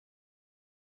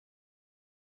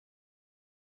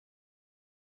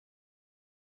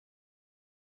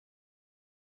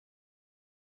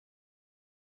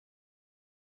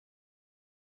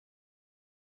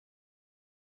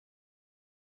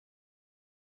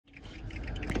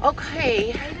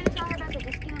Okay. Are you gonna tell her about the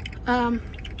discount?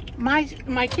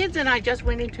 My kids and I just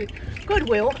went into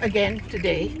Goodwill again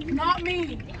today. Not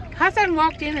me. Hassan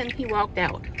walked in and he walked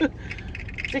out.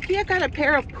 Zakia got a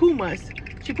pair of Pumas.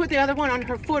 She put the other one on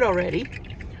her foot already,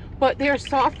 but they're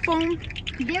soft foam.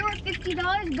 They were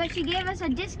 $50, but she gave us a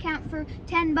discount for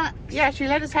 $10. Yeah, she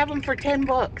let us have them for 10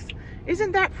 bucks.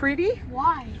 Isn't that pretty?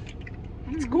 Why?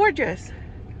 It's gorgeous.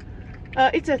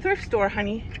 It's a thrift store,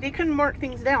 honey. They can mark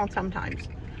things down sometimes.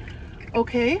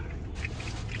 Okay.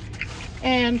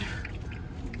 And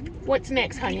what's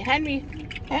next, honey? Hand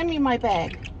me my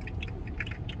bag.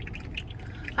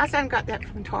 Hassan got that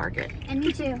from Target. And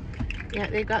me too. Yeah,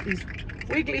 they got these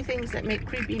wiggly things that make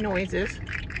creepy noises.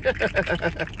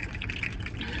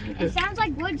 It sounds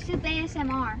like wood soup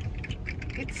ASMR.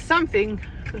 It's something.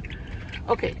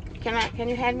 Okay, can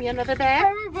you hand me another bag?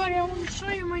 Everybody, I want to show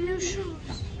you my new shoes.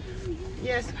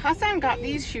 Yes, Hassan got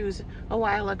these shoes a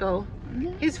while ago.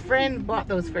 His friend bought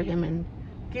those for him and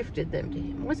gifted them to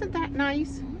him. Wasn't that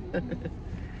nice?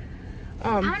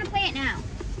 I want to play it now.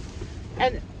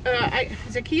 And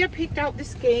Zakia picked out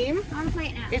this game. I want to play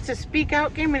it now. It's a speak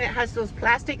out game and it has those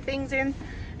plastic things in.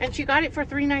 And she got it for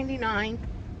 $3.99.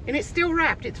 And it's still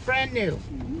wrapped. It's brand new.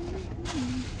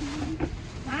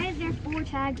 Why is there 4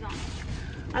 tags on it?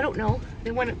 I don't know.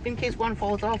 They want it in case one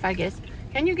falls off, I guess.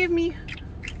 Can you give me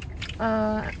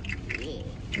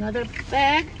another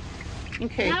bag?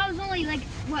 Okay. That was only like,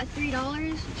 what,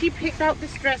 $3? She picked out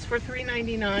this dress for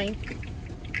 $3.99.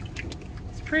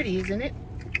 It's pretty, isn't it?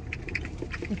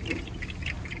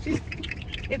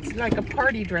 It's like a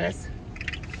party dress.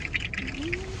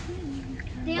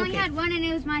 They only had one and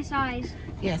it was my size.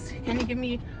 Yes. Can you give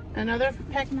me another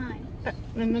pack? Mine.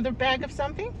 Another bag of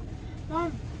something?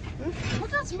 Mom,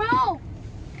 what's that smell?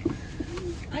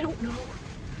 I don't know.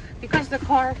 Because the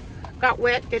car got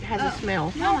wet, it has a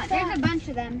smell. Mama, there's a bunch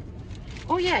of them.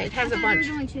 Oh yeah, it has I a thought bunch.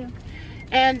 there was only 2.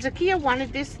 And Zakia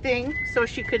wanted this thing so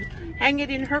she could hang it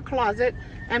in her closet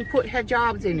and put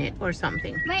hijabs in it or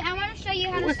something. Wait, I want to show you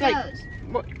how It this was like, goes.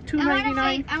 what,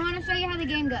 $2.99? I want to show you how the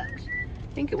game goes.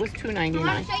 I think it was I $2.99.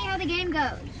 want to show you how the game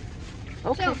goes.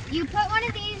 Okay. So you put one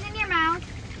of these in your mouth,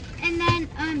 and then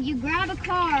you grab a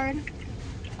card.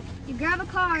 You grab a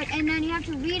card, and then you have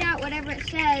to read out whatever it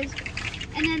says,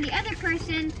 and then the other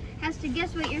person has to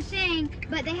guess what you're saying,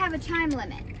 but they have a time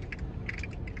limit.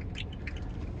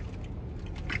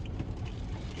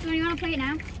 So you want to play it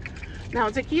now? Now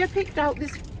Zakia picked out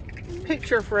this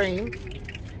picture frame.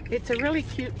 It's a really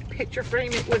cute picture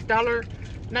frame. It was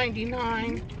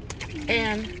 $1.99,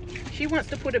 and she wants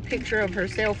to put a picture of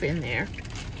herself in there.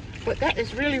 But that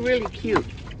is really, really cute.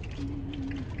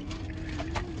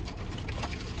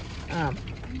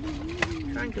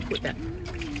 Trying to put that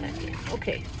back in.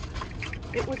 Okay.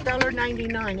 It was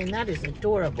 $1.99, and that is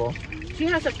adorable. She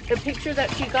has a picture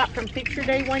that she got from Picture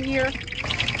Day one year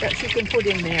that she can put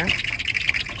in there.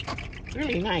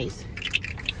 Really nice.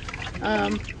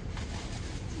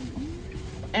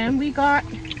 And we got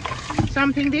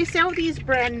something. They sell these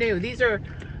brand new. These are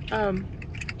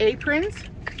aprons.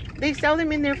 They sell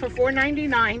them in there for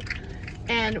 $4.99,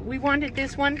 and we wanted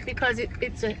this one because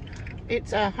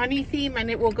it's a honey theme, and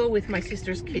it will go with my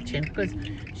sister's kitchen because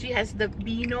she has the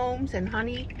bee gnomes and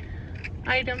honey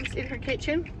items in her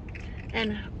kitchen,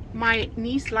 and my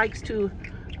niece likes to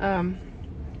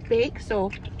bake,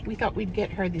 so we thought we'd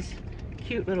get her this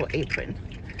cute little apron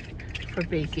for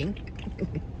baking.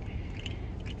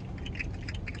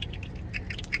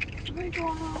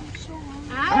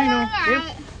 I know.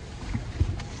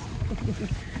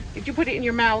 Did you put it in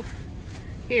your mouth?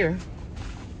 Here.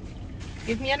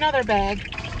 Give me another bag.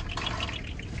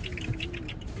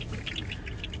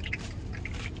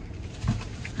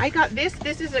 I got this.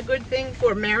 This is a good thing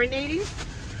for marinating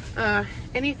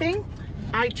anything.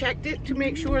 I checked it to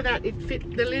make sure that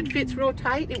the lid fits real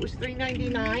tight. It was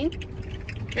 $3.99.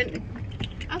 And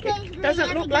it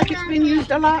doesn't look like it's been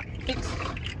used a lot. It's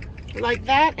like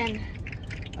that, and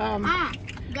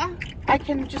I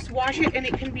can just wash it, and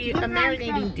it can be a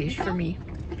marinating dish for me.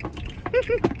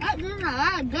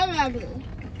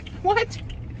 What?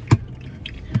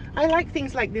 I like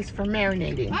things like this for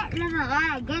marinating.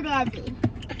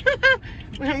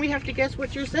 And we have to guess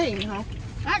what you're saying, huh?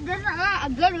 That doesn't like a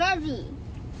good veggie.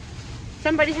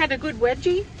 Somebody had a good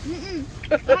wedgie?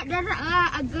 That doesn't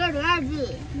like a good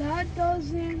veggie. That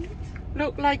doesn't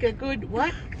Look like a good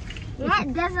what?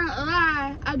 That doesn't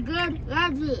like a good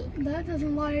veggie. That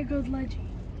doesn't like a good veggie.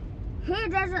 Who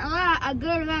doesn't like a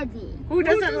good veggie? Who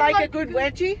doesn't like a good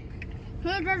wedgie?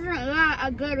 Who doesn't like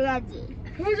a good veggie?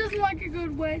 Who doesn't like a good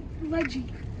veggie?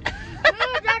 Who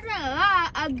doesn't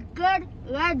like a good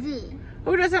veggie?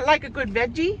 Who doesn't like a good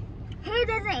veggie? Who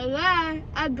doesn't love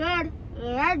a good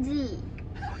veggie?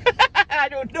 I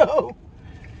don't know.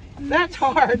 That's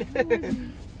hard. Who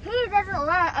doesn't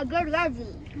love a good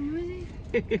veggie?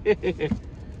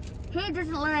 Who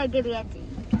doesn't love a good veggie?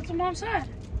 That's what Mom said.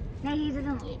 No, he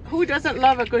doesn't. Who doesn't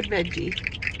love a good veggie?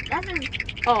 That's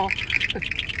Oh,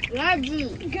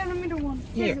 veggie. Give me the one.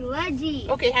 here. It's veggie.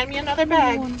 Okay, hand me another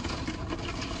bag.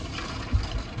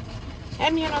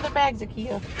 Hand me another bag,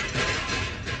 Zakia.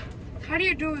 How do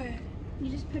you do it? You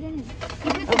just put it in. You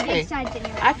put the Okay. big sides in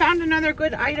your I found another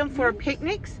good item for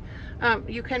picnics.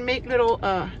 You can make little,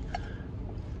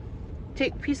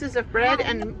 take pieces of bread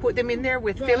and put them in there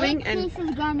with filling and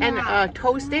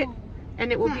toast it,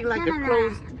 and it will be like a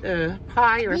closed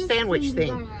pie or sandwich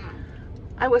thing.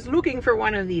 I was looking for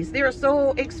one of these. They're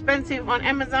so expensive on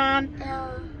Amazon,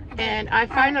 and I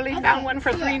finally found one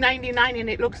for $3.99, and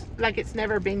it looks like it's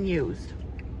never been used.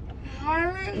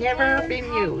 Never been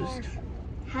used.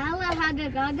 Hala Haga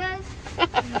Gagas.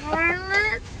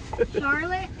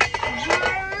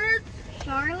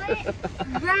 Charlotte.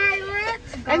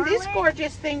 And this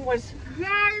gorgeous thing was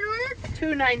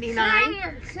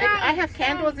 $2.99. And I have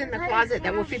candles in the closet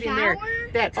that will fit in there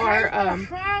that are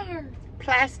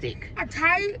plastic.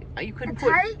 You could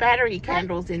put battery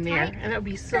candles in there, and it would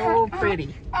be so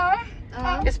pretty.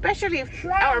 Especially if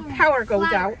our power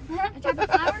goes out.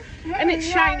 And it's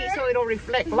shiny, so it'll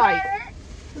reflect light.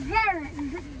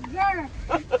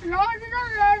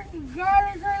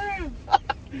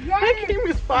 That game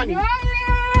is funny.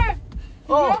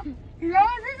 Oh.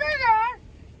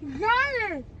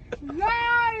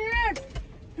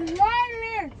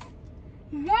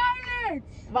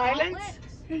 Violence?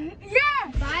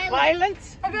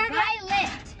 Violence?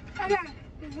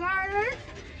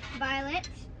 Violet.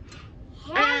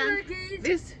 And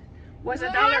this was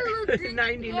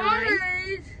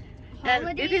 $1.99.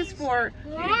 And it is for,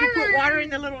 you put water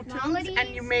in the little tubes and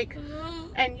you make,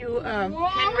 and you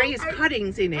can raise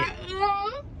cuttings in it.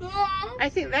 I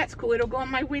think that's cool. It'll go on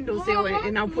my windowsill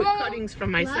and I'll put cuttings from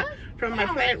my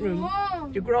plant room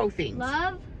to grow things.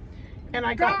 Love. And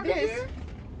I got this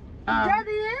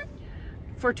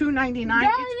for $2.99.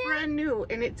 It's brand new,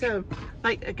 and it's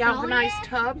like a galvanized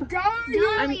tub.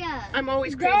 I'm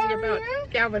always crazy about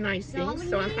galvanized things,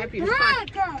 so I'm happy to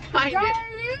find it.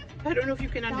 I don't know if you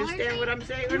can understand what I'm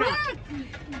saying or not.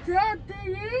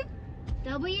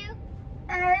 W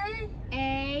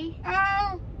A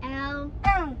L.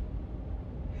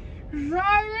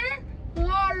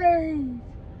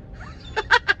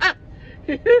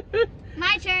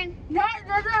 My turn. That's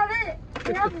not it.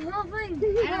 That's the whole thing. I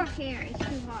don't care. It's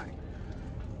too hard.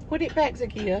 Put it back,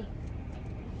 Zakia.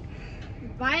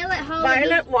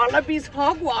 Violet Wallabies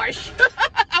hogwash.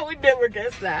 I would never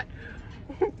guess that.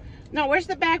 Now, where's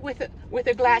the bag with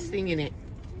a glass thing in it?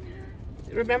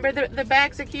 Remember the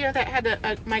bag, Zakia, that had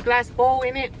my glass bowl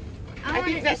in it? I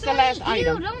think that's the last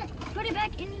item. Don't put it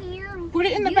back in here. Put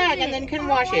it in the bag and then can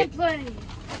wash it.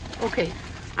 Okay.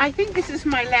 I think this is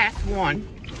my last one.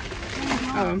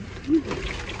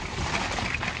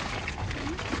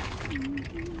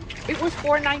 It was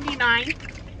 $4.99.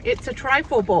 It's a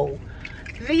trifle bowl.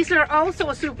 These are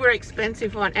also super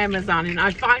expensive on Amazon, and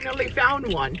I finally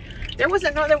found one. There was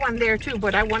another one there too,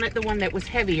 but I wanted the one that was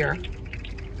heavier.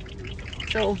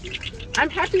 So I'm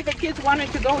happy the kids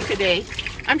wanted to go today.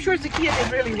 I'm sure Zakia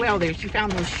did really well there. She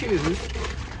found those shoes.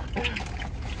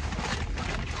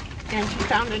 And she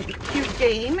found a cute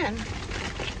game and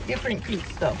different cute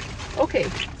stuff. Okay,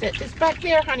 set this back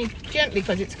there, honey, gently,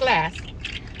 because it's glass.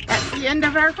 That's the end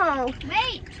of our haul.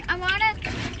 Wait, I want to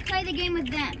play the game with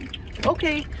them.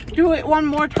 Okay, do it one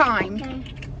more time. Okay.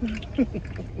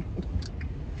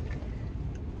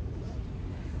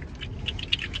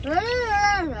 No,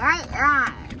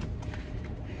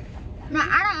 I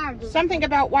don't have Something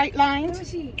about white Let me lines.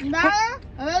 see. No,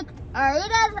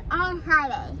 Aritas on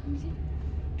Friday.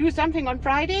 Do something on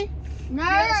Friday. No,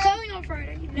 Yeah, it's something on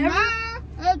Friday. Never.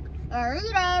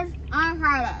 Aritas on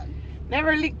Friday.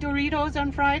 Never lick Doritos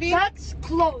on Friday. That's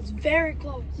close. Very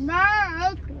close. No,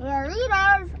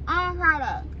 Aritas on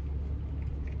Friday.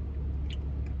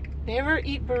 Never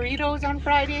eat burritos on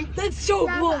Friday. That's so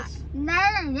close.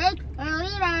 Never make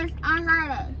Aritas on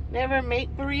Friday. Never make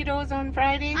burritos on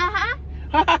Friday. Uh-huh.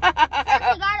 You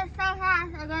got it so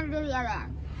fast, I gotta do the other.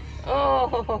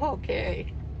 Oh,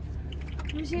 okay.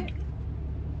 Let me see it.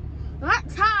 What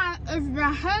time is the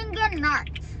hanging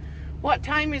nuts? What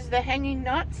time is the hanging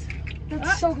nuts?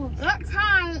 That's so close. What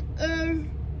time is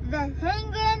the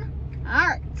hanging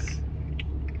arts?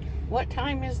 What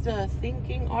time is the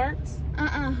thinking arts?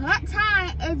 What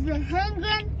time is the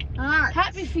hanging arts?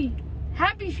 Happy Feet.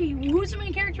 Happy Feet. Who's the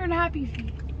main character in Happy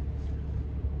Feet?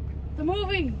 The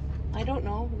movie. I don't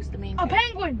know who's the main A character.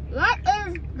 penguin. What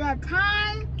is the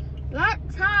time? What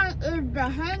time is the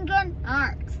hanging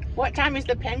art? What time is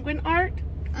the penguin art?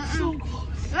 So close.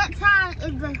 What time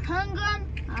is the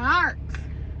hanging art?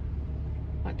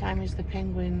 What time is the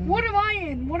penguin? What am I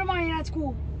in? What am I in at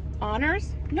school?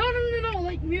 Honors? No,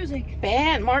 like music.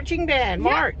 Band, marching band,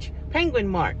 Yeah. march. Penguin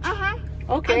march. Uh-huh.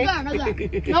 Okay. Again.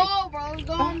 No, bro,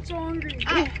 I'm so hungry.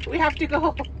 We have to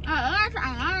go.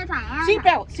 Another time.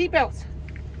 Seatbelts.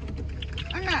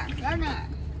 In there.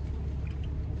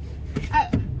 Hey,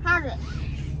 how's it?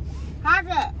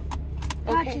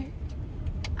 Okay.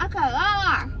 Okay,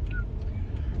 Lola.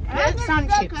 Red sun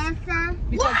chips. Sir.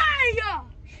 Because Why?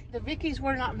 the Vickies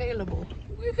were not available.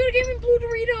 We could have given blue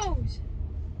Doritos.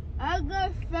 I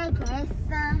guess sir.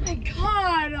 My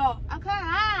God. Okay,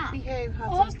 Behave,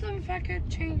 Hudson. Austin, if I could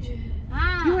change it.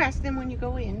 You ask them when you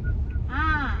go in.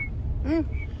 Mm.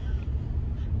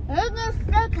 Egg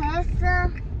and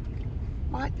sir.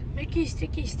 What? Mickey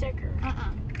sticky sticker.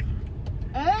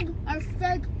 Egg and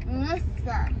steak,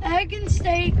 mister. Egg and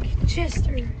steak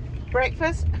Chester.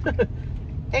 Breakfast?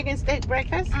 Egg and steak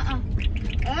breakfast?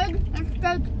 Egg and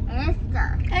steak,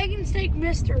 mister. Egg and steak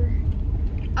Mister.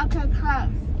 Okay,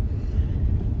 close.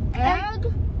 Egg.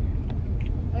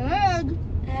 Egg.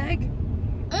 Egg?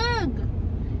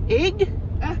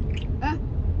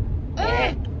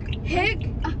 Egg.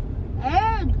 Hig.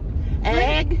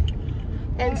 Egg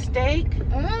and steak?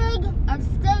 Egg and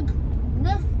steak,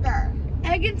 mister.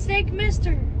 Egg and steak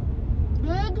Mister.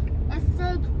 Egg and steak,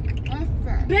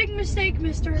 mister. Big mistake,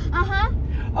 Mister.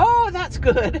 Oh, that's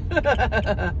good.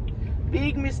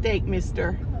 Big mistake,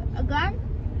 mister. Again?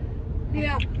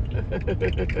 Yeah.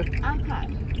 Okay.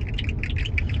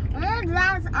 Red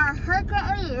lights are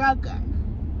Hercules looking.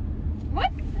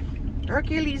 What?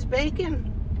 Hercules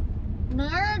bacon.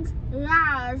 Marriage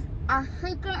lies are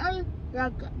Hercules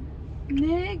looking.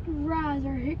 Nig Raz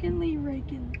or Hickenly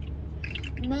Rakin.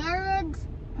 Marriage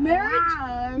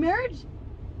Marriage? Marriage?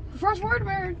 First word,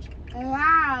 marriage.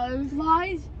 lies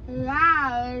Lies.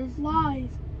 lies. Lies.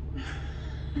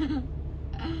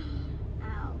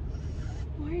 Ow.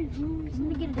 Why are you doing Let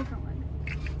me get a different one.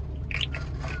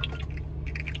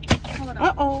 Hold on.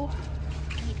 Uh-oh.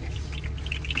 I need this.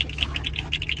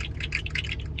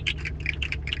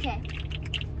 Okay.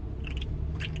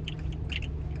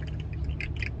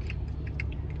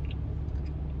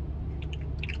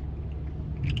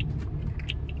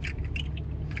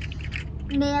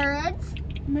 Marriage,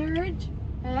 Marriage.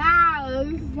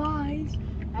 lies, Lies.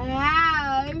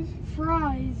 lies,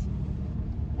 Fries.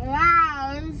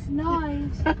 lies,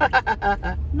 Knives.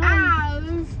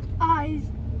 Knives. eyes, Eyes.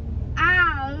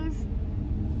 eyes,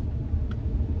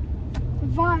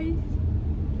 Vice.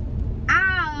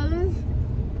 eyes,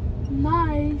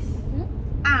 Nice.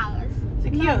 eyes.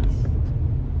 Zakia. Nice.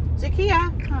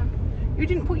 Zakia. Huh. You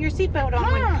didn't put your seatbelt on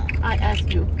when Huh. I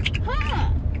asked you. Huh.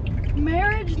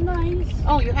 Marriage nice.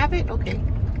 Oh, you have it? Okay.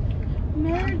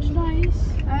 Marriage nice.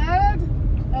 Red,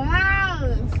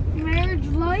 lies. Marriage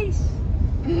lice.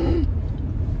 N.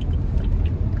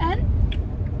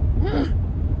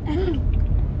 N.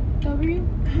 W.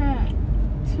 Huh.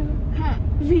 Huh.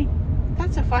 V.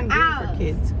 That's a fun game for Ow.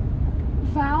 kids.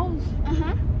 Vowels.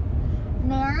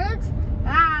 Marriage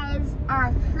lies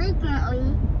are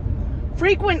frequently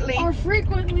Frequently Are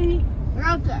frequently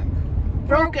broken.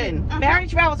 broken.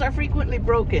 Marriage vows are frequently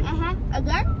broken.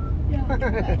 Again?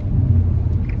 yeah.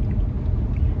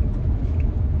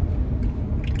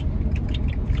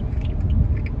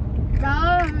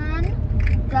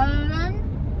 Stolen,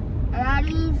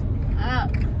 ladies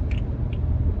up.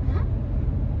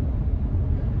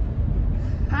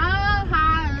 How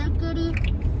high lickety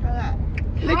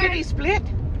split? Lickety split?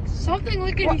 Something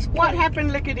lickety split. What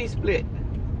happened lickety split?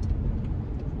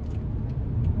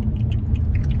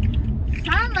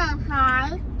 Summer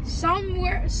high.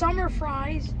 Somewhere. Summer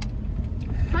fries.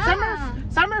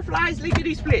 Summer flies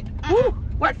lickety split. Woo!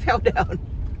 What fell down?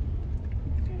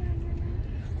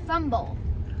 Fumble.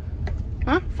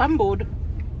 Huh? Fumbled.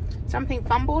 Something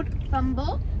fumbled?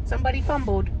 Fumble. Somebody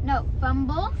fumbled. No,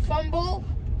 fumble. Fumble.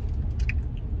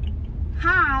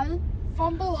 High.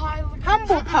 Fumble high.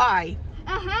 Humble pie.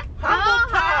 Humble Humble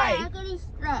pie. Lickety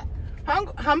split.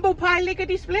 Humble pie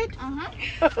lickety split?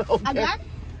 Okay. Again?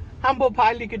 Humble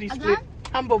pie lickety split. Again?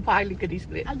 Humble pie lickety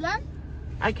split. Again?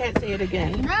 I can't say it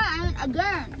again. No, I mean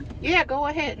again. Yeah, go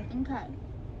ahead. Okay.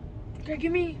 Okay,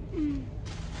 give me.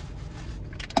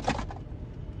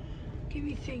 Give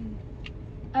me thing.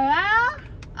 Oh,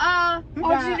 Oh, did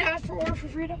you ask for order for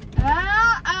Frida?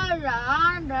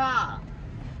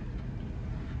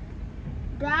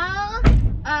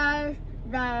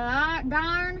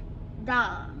 darn,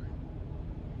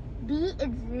 B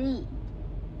is Z.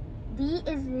 D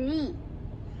is Z.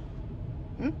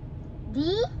 Hmm?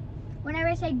 D, whenever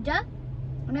I say duh,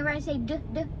 whenever I say duh,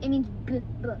 it means b,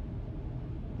 b.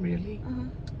 Really?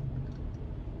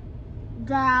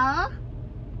 Dal.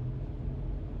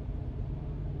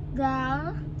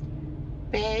 Dal.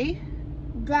 Bay.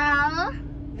 Dal.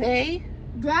 They.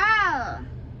 Dal.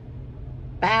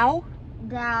 Bow.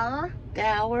 Dal.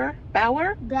 Dower.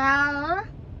 Bower. Dal.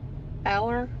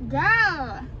 Bower.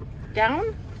 Dal.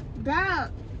 Down. Dal.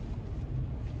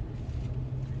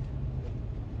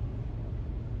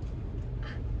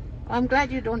 I'm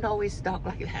glad you don't always talk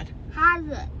like that. Has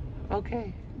it?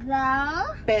 Okay.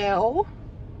 Dal. Bell.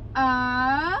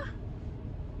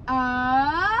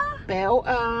 Bell.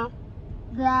 Bell.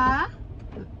 The.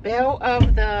 Bell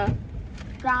of the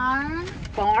Darn.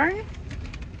 barn.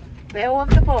 Bell of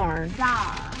the barn.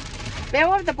 Da.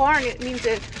 Bell of the barn. It means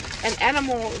an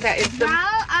animal that is the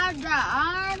Bell of the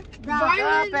barn.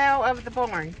 Violet. bell of the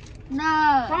barn. Come No.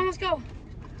 on, let's go.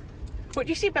 Put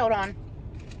your seatbelt on.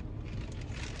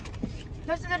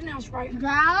 That's the dead house, right?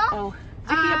 Bell. Oh,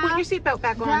 Zakia, put your seatbelt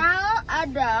back on. Bell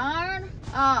of the barn.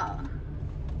 Oh.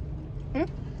 Hmm?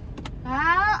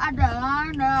 Bell of the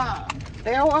barn. Oh.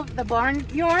 Bell of the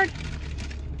barnyard.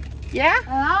 Yeah,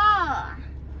 Oh.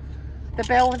 the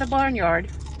bell of the barnyard.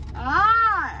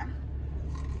 Oh.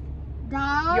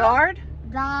 Dog. Yard.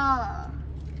 Dog.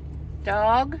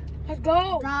 Dog. Let's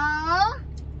go. Dog.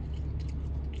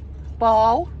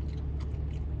 Ball.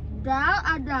 Dog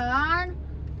of the barn.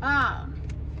 Oh.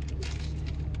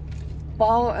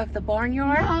 Ball of the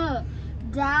barnyard. No.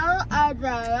 Dog of the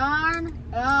barn.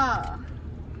 Oh.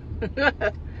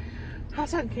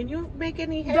 Hassan, can you make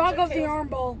any heads Dog or of the tails? arm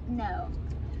ball. No.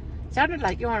 Sounded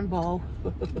like yarn ball.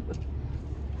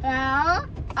 Dog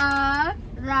of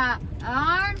the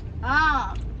barn.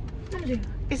 Oh.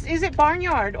 Is it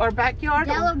barnyard or backyard?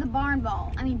 Bell or of the barn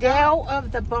ball. I mean, Bell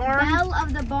of the barn. Bell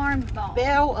of the barn ball.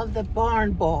 Bell of the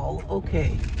barn ball.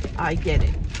 Okay, I get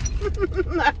it.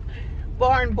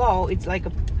 Barn ball. It's like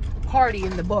a party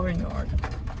in the barnyard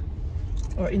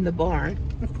or in the barn.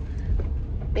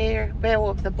 Bell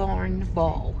of the barn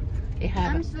ball. They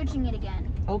have I'm it. switching it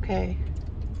again. Okay.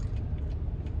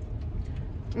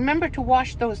 Remember to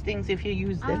wash those things if you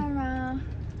use I them. don't know.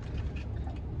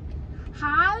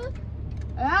 High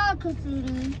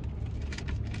electricity.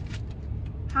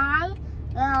 High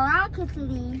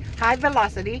electricity. High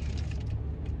velocity.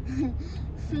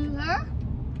 Singer.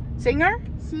 Singer?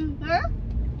 Singer.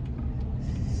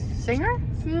 Singer?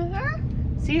 Singer.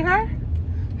 See her?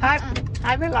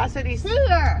 High velocity.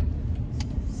 Singer.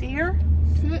 See her?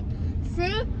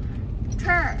 See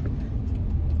her.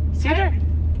 See her?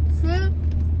 See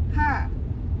her.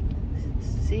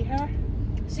 See her?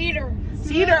 Cedar.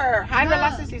 Cedar. High No.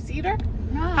 velocity cedar?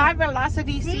 No. High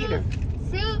velocity cedar.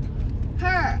 See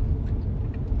her.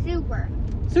 Super.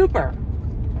 Super.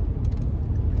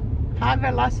 High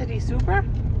velocity super?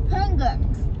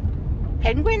 Penguins.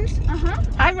 Penguins? Uh-huh.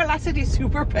 High velocity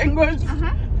super penguins?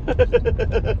 Uh-huh.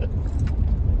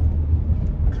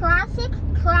 Classic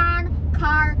clown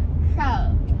car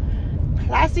show.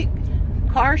 Classic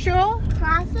car show?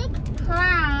 Classic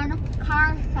clown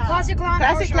car show. Classic clown.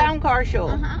 Classic car clown car show.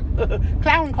 Uh-huh.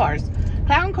 Clown cars.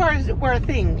 Clown cars were a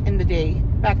thing in the day,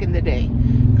 back in the day.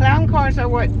 Clown cars are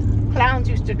what clowns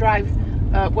used to drive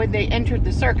when they entered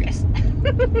the circus.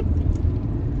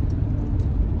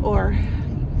 Or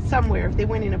somewhere, if they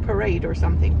went in a parade or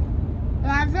something.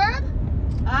 Lizard.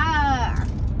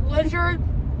 Lizard.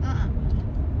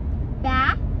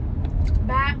 Bat.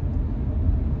 Bat.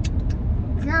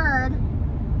 Bird.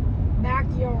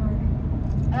 Backyard.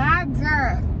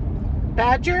 Badger.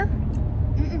 Badger?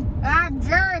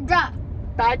 Badgered.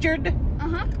 Badgered?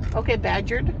 Uh-huh. Okay,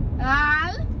 badgered.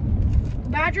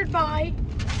 Badgered by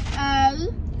A.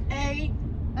 a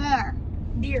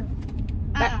deer.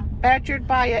 Badgered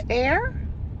by a air?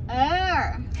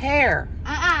 Air. Hare.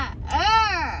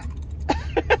 Air.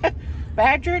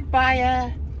 Badgered by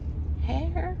a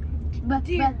hare?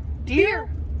 Deer. Deer?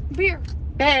 Beer.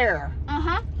 Bear.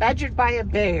 Uh-huh. Badgered by a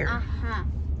bear. Uh-huh.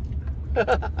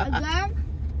 Again.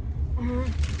 Uh-huh.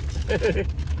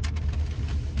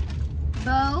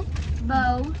 Bow.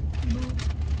 Bow.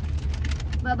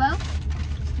 Bobo.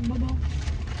 Bobo.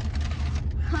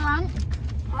 Clunk.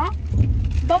 Huh?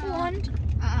 Bubble hunt.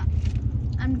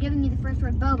 I'm giving you the first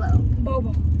word. Bobo.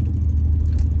 Bobo.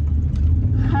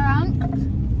 Clunk.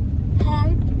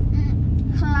 Honk.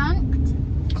 Clunked.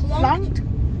 Clunked. Flunked?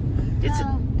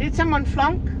 Did someone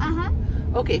flunk? Uh-huh.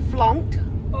 Okay, flunked.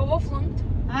 Bobo flunked.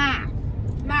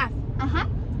 Math. Uh-huh.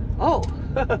 Oh.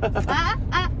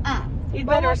 You'd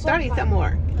better Bobo study flunked. some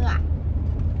more. Yeah.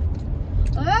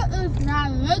 Where is my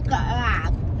makeup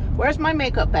bag? Where's my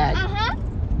makeup bag?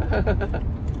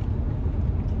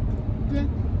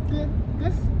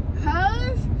 This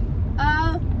hose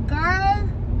of garbage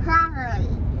properly.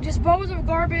 Dispose of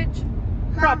garbage.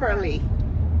 Properly.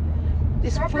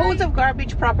 Dispose of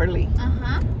garbage properly.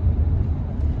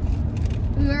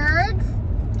 Birds.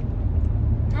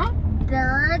 Huh?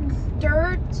 Birds.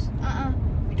 Dirt.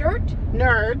 Dirt.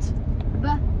 Nerds.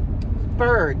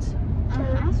 Birds.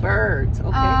 Birds.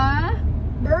 Okay.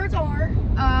 Birds are.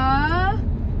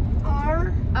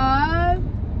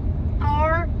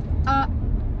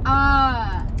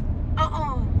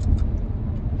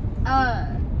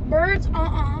 Birds.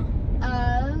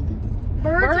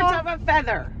 Birds of a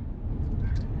feather.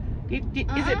 Is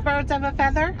it birds of a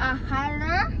feather? A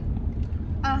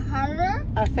feather.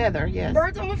 A feather, yes.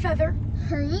 Birds of a feather.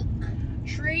 Shriek.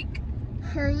 Shriek.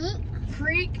 Shriek.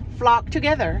 Freak. Flock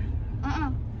together.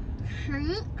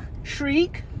 Shriek.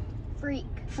 Shriek. Freak.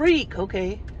 Freak,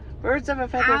 okay. Birds of a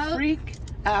feather Out. freak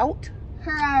out.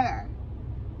 Forever.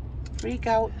 Freak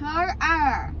out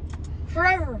Forever.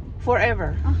 Forever.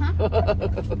 forever.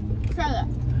 Say it.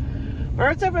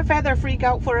 Birds of a feather freak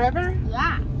out forever?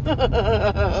 Yeah.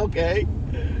 Okay.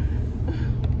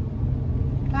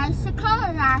 Bicycle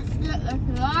basket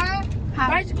is Laura.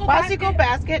 Bicycle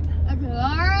basket Is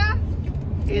Laura.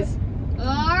 is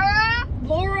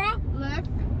Laura Lift.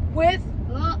 with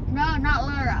No, not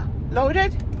Laura.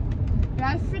 loaded.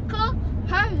 Bicycle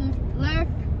puppies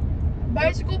lift.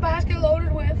 bicycle basket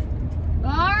loaded with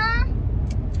Laura.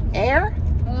 Air.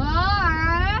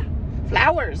 Laura.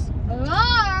 Flowers.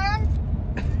 Laura.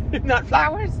 Not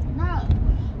flowers. No.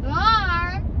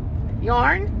 Laura.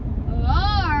 Yarn.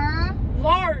 Laura.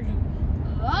 lard.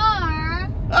 Laura.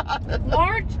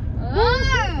 Large.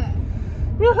 Laura.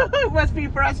 It must be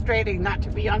frustrating not to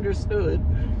be understood.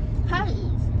 Puppies.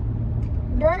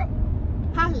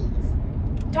 Puppies.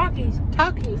 Talkies.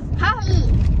 Talkies. Puppies.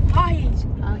 Highs.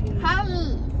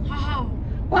 Puppies. Ha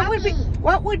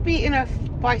What would be in a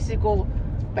bicycle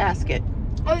basket?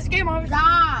 Oh, this game obviously.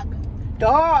 Dog.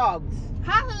 Dogs.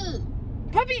 Puppy.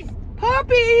 Puppies.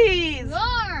 Puppies.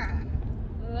 Laura.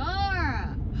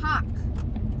 Laura. Hawk.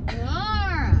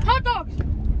 Laura. Hot dogs.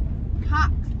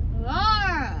 Hawk.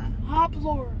 Laura. Hop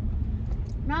Laura.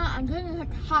 No, I'm giving it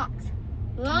hawks.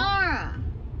 Laura.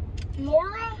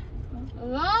 Laura.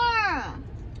 Laura.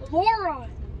 Laura.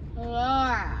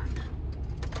 Laura.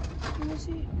 Let me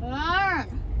see.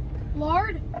 Learn.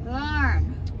 Lard.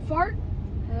 Learn. Fart.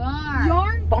 Learn.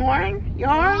 Yarn. Barn.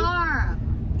 Yarn.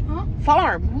 Warm.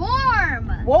 Farm.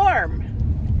 Warm.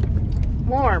 Warm.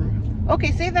 Warm.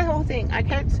 Okay, say the whole thing. I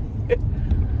can't.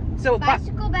 So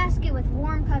Bicycle basket with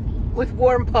warm puppies. with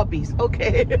warm puppies.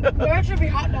 Okay. There should be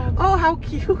hot dogs. Oh, how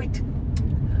cute.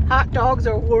 Hot dogs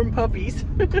or warm puppies.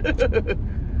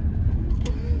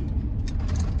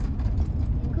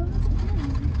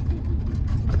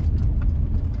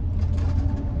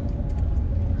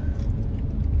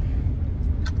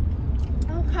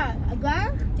 Okay,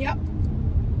 again. Yep.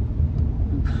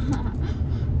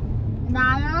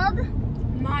 Mild.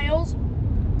 Miles.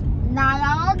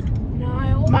 Mild.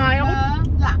 Nile. Mild.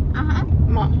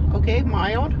 Yeah. Okay,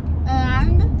 mild.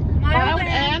 And. Mild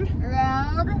and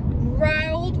Railed.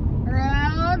 Railed.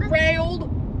 Railed. Railed.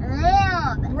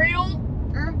 Railed. Rail.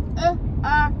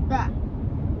 Da.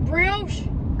 Brioche.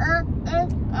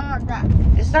 Da.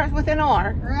 it starts with an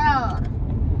R. Railed.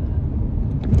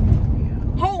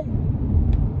 Home.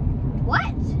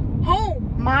 What?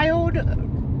 Home. Mild.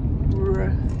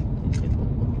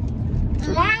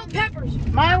 Mild peppers.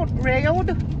 Mild railed.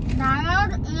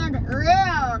 Mild and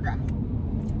railed.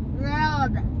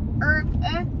 Railed.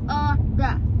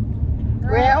 Da.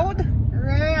 Railed.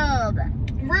 Railed.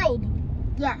 Rilled.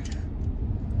 Yes.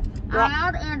 Ra-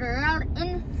 Mild and railed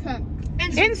incense.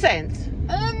 Incense.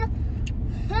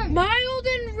 Incense. Mild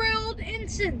and rilled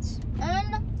incense.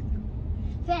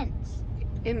 Infants.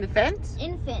 In the fence.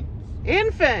 Infants.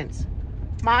 Infants.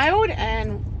 Mild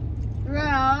and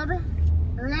Railed.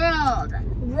 Railed.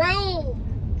 Roll.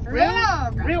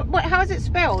 Railed. what? How is it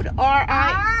spelled?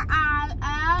 R-I.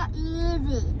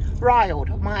 R-I-L-E-D.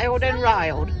 Riled. Mild and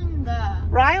riled.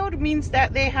 Riled means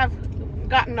that they have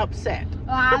gotten upset.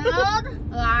 Riled.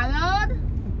 Riled.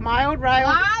 Mild,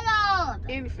 riled Riled.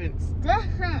 infants.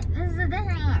 Different. This is a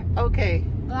different one. Okay.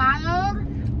 Riled.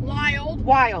 Wild.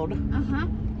 Wild.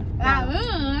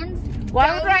 Baboons.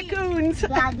 Wild Baboons. raccoons.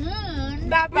 Baboons.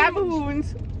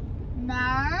 Baboons.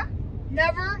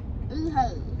 Never.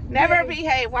 Behave. Never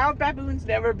behave. Wild baboons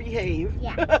never behave.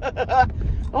 Yeah.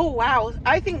 Oh, wow.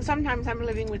 I think sometimes I'm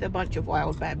living with a bunch of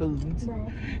wild baboons.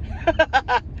 Bro.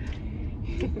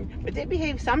 But they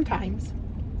behave sometimes.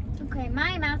 Okay,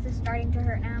 my mouth is starting to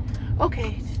hurt now.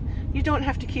 Okay, you don't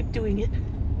have to keep doing it.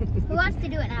 Who wants to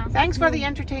do it now? Thanks for the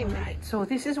entertainment. All right, so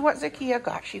this is what Zakia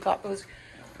got. She got those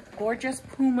gorgeous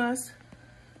Pumas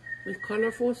with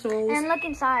colorful soles. And look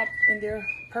inside. And they're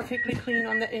perfectly clean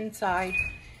on the inside.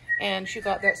 And she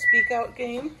got that speak out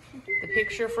game, the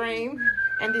picture frame,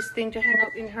 and this thing to hang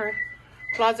up in her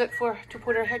closet to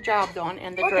put her hijab on,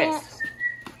 and the dress.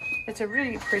 It's a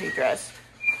really pretty dress.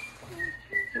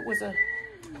 It was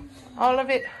all of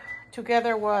it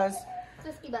together was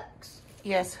 $50.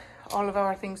 yes, all of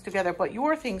our things together, but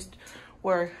your things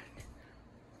were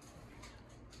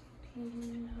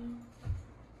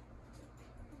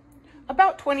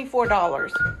about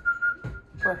 $24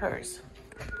 for hers.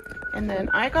 And then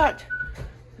I got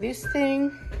this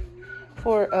thing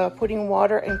for putting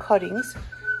water and cuttings,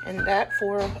 and that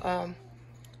for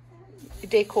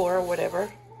decor or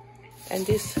whatever. And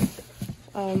this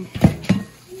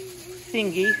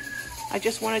thingy, I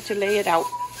just wanted to lay it out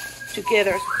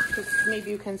together so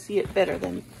maybe you can see it better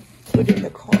than put in the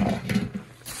car.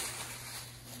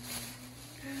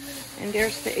 And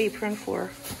there's the apron for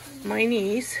my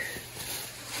niece.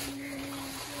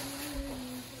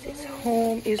 This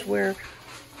home is where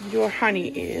your honey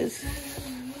is.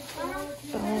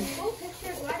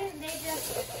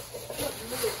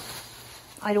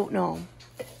 I don't know.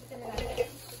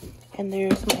 And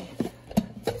there's my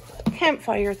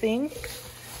campfire thing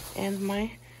and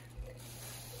my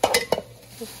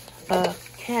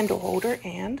candle holder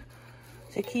and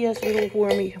Zakia's little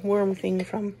worm thing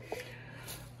from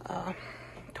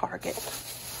Target.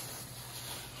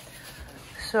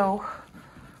 So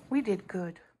we did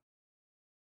good.